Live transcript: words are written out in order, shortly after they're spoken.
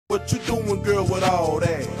What you doing, girl, with all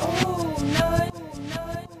that?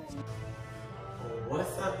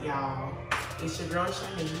 What's up, y'all? It's your girl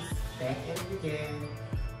Shanice, back at it again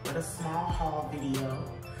with a small haul video.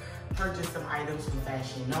 Purchased some items from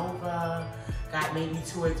Fashion Nova. Got maybe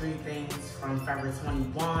 2 or 3 things from Forever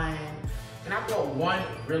 21. And I bought one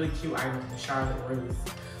really cute item from Charlotte Russe.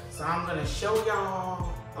 So I'm gonna show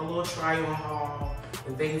y'all a little try on haul,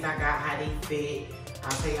 the things I got, how they fit. I'll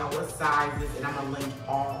tell y'all what sizes, and I'm gonna link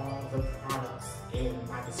all the products in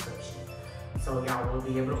my description. So y'all will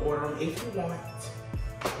be able to order them if you want.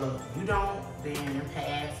 Look, you don't, then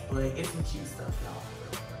pass, but it's some cute stuff, y'all.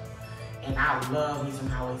 And I love me some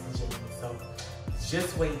high-waisted jeans, so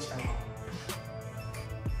just wait, y'all.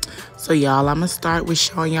 So y'all, I'm gonna start with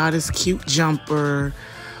showing y'all this cute jumper,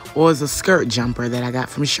 or it's a skirt jumper that I got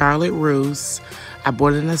from Charlotte Russe. I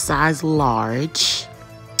bought it in a size large.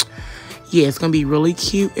 Yeah, it's gonna be really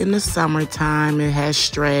cute in the summertime. It has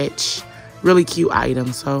stretch, really cute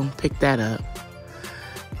item, so pick that up.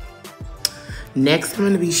 Next, I'm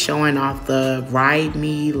gonna be showing off the Ride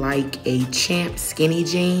Me Like a Champ skinny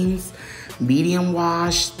jeans, medium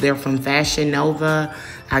wash. They're from Fashion Nova.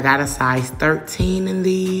 I got a size 13 in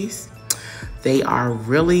these. They are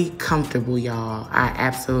really comfortable, y'all. I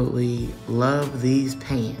absolutely love these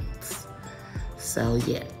pants. So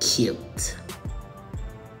yeah, cute.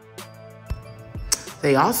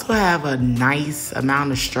 They also have a nice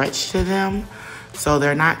amount of stretch to them, so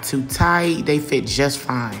they're not too tight. They fit just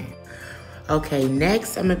fine. Okay,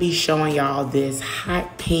 next I'm gonna be showing y'all this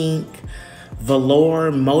hot pink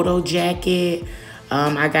velour moto jacket.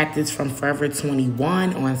 I got this from Forever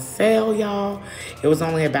 21 on sale, y'all. It was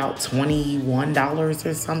only about $21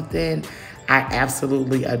 or something. I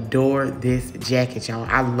absolutely adore this jacket, y'all.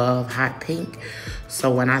 I love hot pink. So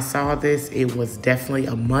when I saw this, it was definitely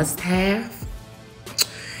a must-have.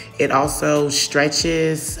 It also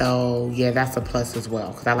stretches, so yeah, that's a plus as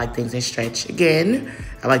well, because I like things that stretch. Again,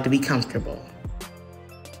 I like to be comfortable.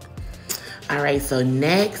 All right, so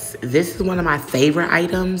next, this is one of my favorite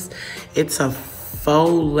items. It's a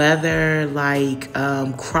faux leather, like,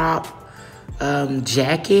 crop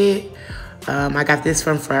jacket. I got this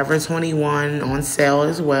from Forever 21 on sale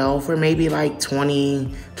as well for maybe like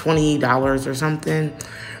 $20 or something.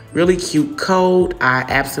 Really cute coat. I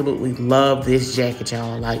absolutely love this jacket,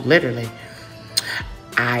 y'all. Like, literally.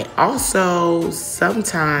 I also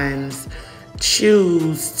sometimes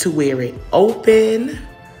choose to wear it open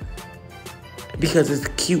because it's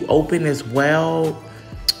cute open as well.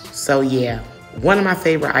 So, yeah. One of my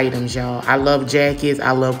favorite items, y'all. I love jackets.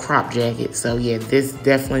 I love crop jackets. So, yeah, this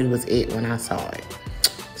definitely was it when I saw it.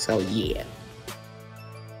 So, yeah.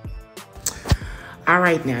 All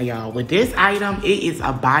right, now, y'all, with this item, it is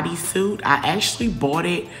a bodysuit. I actually bought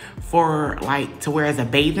it for, like, to wear as a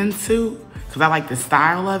bathing suit because I like the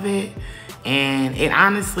style of it. And it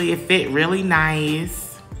honestly, it fit really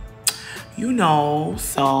nice, you know.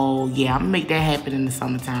 So, yeah, I'm going to make that happen in the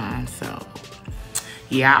summertime. So,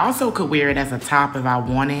 yeah, I also could wear it as a top if I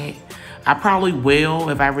wanted. I probably will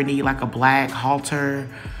if I ever need, like, a black halter.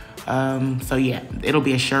 So, yeah, it'll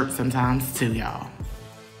be a shirt sometimes, too, y'all.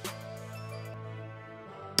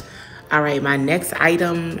 All right, my next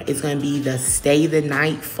item is gonna be the Stay the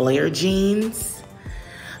Night flare jeans.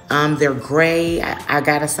 They're gray. I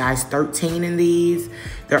got a size 13 in these.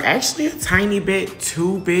 They're actually a tiny bit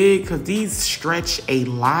too big because these stretch a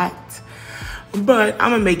lot. But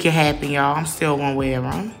I'm gonna make it happen, y'all. I'm still gonna wear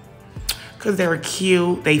them because they're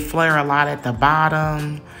cute. They flare a lot at the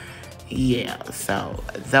bottom. Yeah, so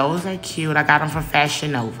those are cute. I got them from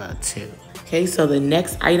Fashion Nova too. Okay, so the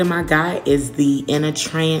next item I got is the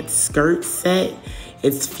Trance skirt set.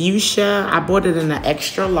 It's fuchsia. I bought it in an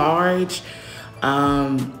extra large.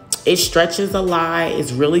 It stretches a lot.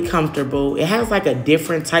 It's really comfortable. It has like a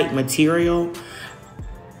different type material.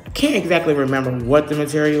 I can't exactly remember what the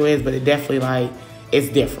material is, but it definitely like, it's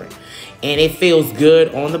different. And it feels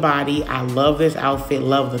good on the body. I love this outfit.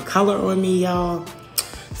 Love the color on me, y'all.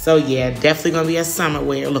 So yeah, definitely gonna be a summer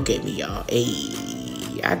wear. Look at me, y'all. Ayy.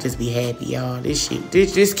 I just be happy, y'all. This shit,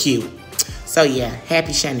 this cute. So yeah,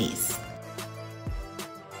 happy Shanice.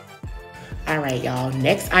 All right, y'all.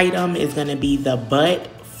 Next item is gonna be the But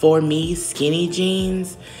For Me skinny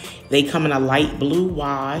jeans. They come in a light blue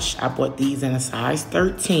wash. I bought these in a size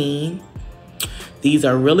 13. These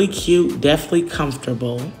are really cute, definitely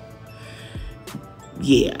comfortable.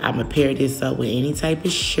 Yeah, I'm gonna pair this up with any type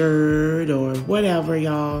of shirt or whatever,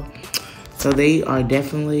 y'all. So they are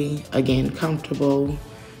definitely, again, comfortable.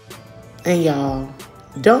 And y'all,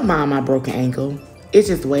 don't mind my broken ankle. It's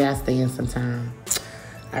just the way I stand sometimes.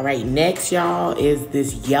 All right, next, y'all, is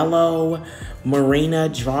this yellow Marina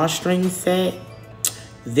drawstring set.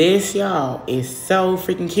 This, y'all, is so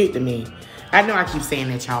freaking cute to me. I know I keep saying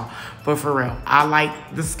that, y'all, but for real, I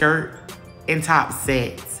like the skirt and top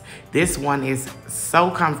sets. This one is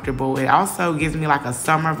so comfortable. It also gives me like a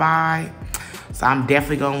summer vibe, so I'm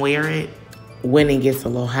definitely gonna wear it when it gets a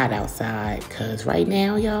little hot outside, because right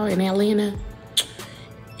now, y'all, in Atlanta,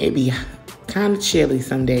 it be kind of chilly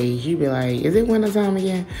some days. You be like, is it winter time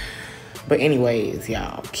again? But anyways,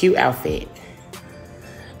 y'all, cute outfit.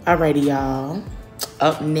 Alrighty, y'all.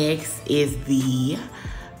 Up next is the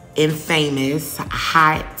infamous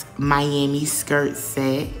hot Miami skirt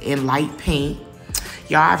set in light pink.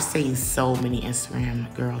 Y'all, I've seen so many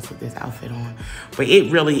Instagram girls with this outfit on, but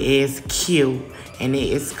it really is cute and it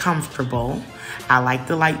is comfortable. I like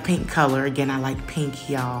the light pink color. Again, I like pink,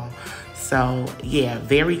 y'all. So yeah,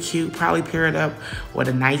 very cute. Probably pair it up with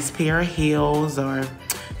a nice pair of heels, or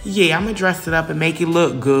yeah, I'm gonna dress it up and make it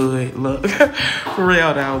look good. Look, for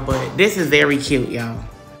real though, but this is very cute, y'all.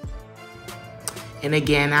 And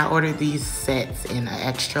again, I ordered these sets in an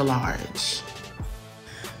extra large.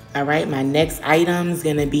 All right, my next item is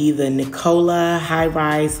gonna be the Nicola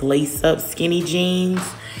high-rise lace-up skinny jeans.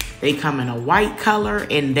 They come in a white color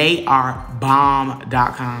and they are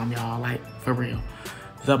bomb.com, y'all, like for real.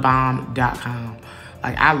 Thebomb.com.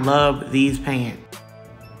 Like, I love these pants.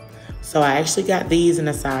 So I actually got these in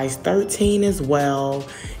a size 13 as well.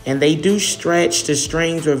 And they do stretch. The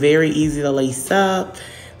strings were very easy to lace up.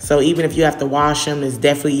 So even if you have to wash them, it's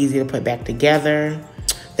definitely easy to put back together.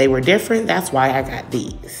 They were different. That's why I got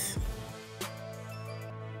these.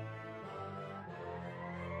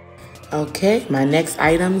 Okay, my next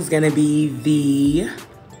item is going to be the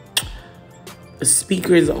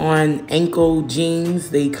speakers on ankle jeans.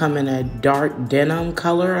 They come in a dark denim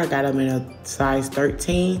color. I got them in a size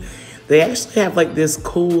 13. They actually have like this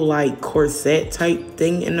cool like corset type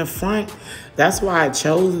thing in the front. That's why I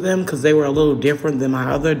chose them, because they were a little different than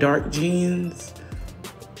my other dark jeans.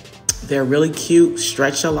 They're really cute,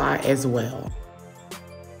 stretch a lot as well.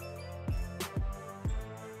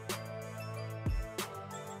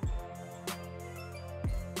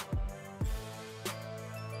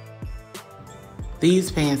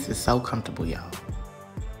 These pants are so comfortable, y'all.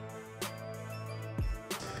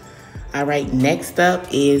 All right, next up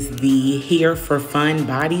is the Here for Fun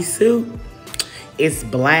bodysuit. It's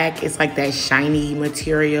black. It's like that shiny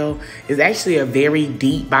material. It's actually a very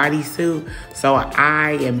deep bodysuit. So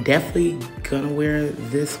I am definitely gonna wear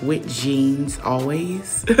this with jeans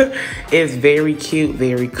always. It's very cute,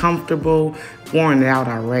 very comfortable. Worn it out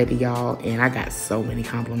already, y'all. And I got so many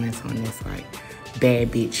compliments on this, like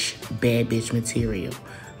bad bitch material.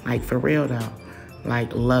 Like for real though,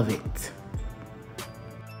 like love it.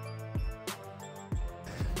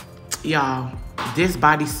 Y'all, this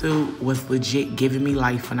bodysuit was legit giving me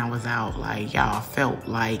life when I was out. Like, y'all, felt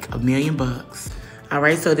like $1,000,000. All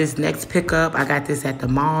right, so this next pickup, I got this at the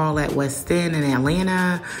mall at West End in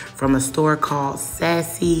Atlanta from a store called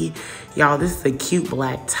Sassy. Y'all, this is a cute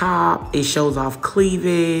black top. It shows off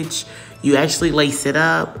cleavage. You actually lace it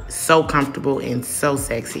up. So comfortable and so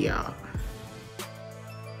sexy, y'all.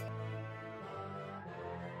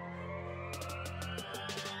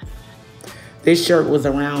 This shirt was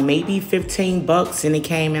around maybe 15 bucks and it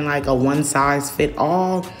came in like a one size fit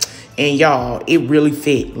all. And y'all, it really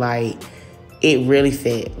fit. Like, it really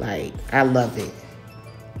fit. Like, I love it.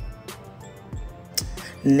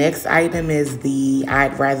 Next item is the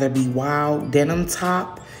I'd Rather Be Wild denim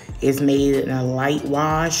top. It's made in a light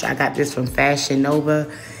wash. I got this from Fashion Nova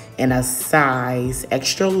in a size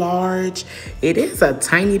extra large. It is a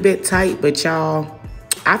tiny bit tight, but y'all,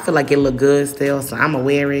 I feel like it look good still, so I'm gonna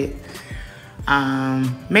wear it.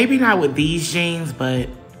 Maybe not with these jeans, but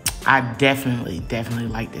I definitely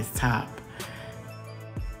like this top.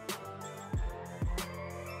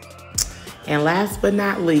 And last but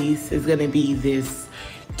not least is gonna be this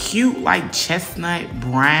cute like chestnut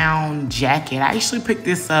brown jacket. I actually picked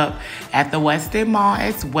this up at the West End Mall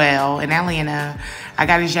as well in Atlanta. I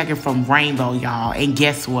got this jacket from Rainbow, y'all, and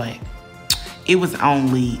guess what? It was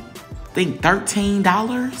only, I think,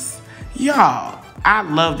 $13. Y'all, I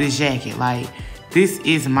love this jacket. Like, this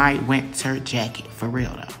is my winter jacket, for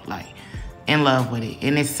real though. Like, in love with it.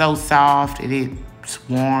 And it's so soft, and it's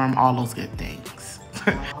warm, all those good things.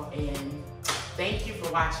 And thank you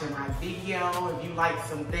for watching my video. If you like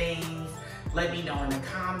some things, let me know in the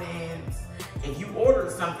comments. If you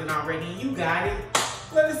ordered something already and you got it,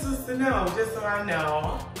 let us sister know, just so I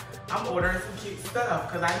know I'm ordering some cute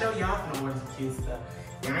stuff. Because I know y'all can order some cute stuff.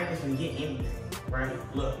 And I ain't just gonna get anything,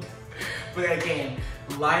 right? Look. But again,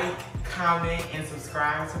 like, comment, and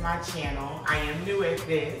subscribe to my channel. I am new at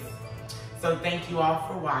this. So thank you all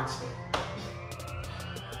for watching.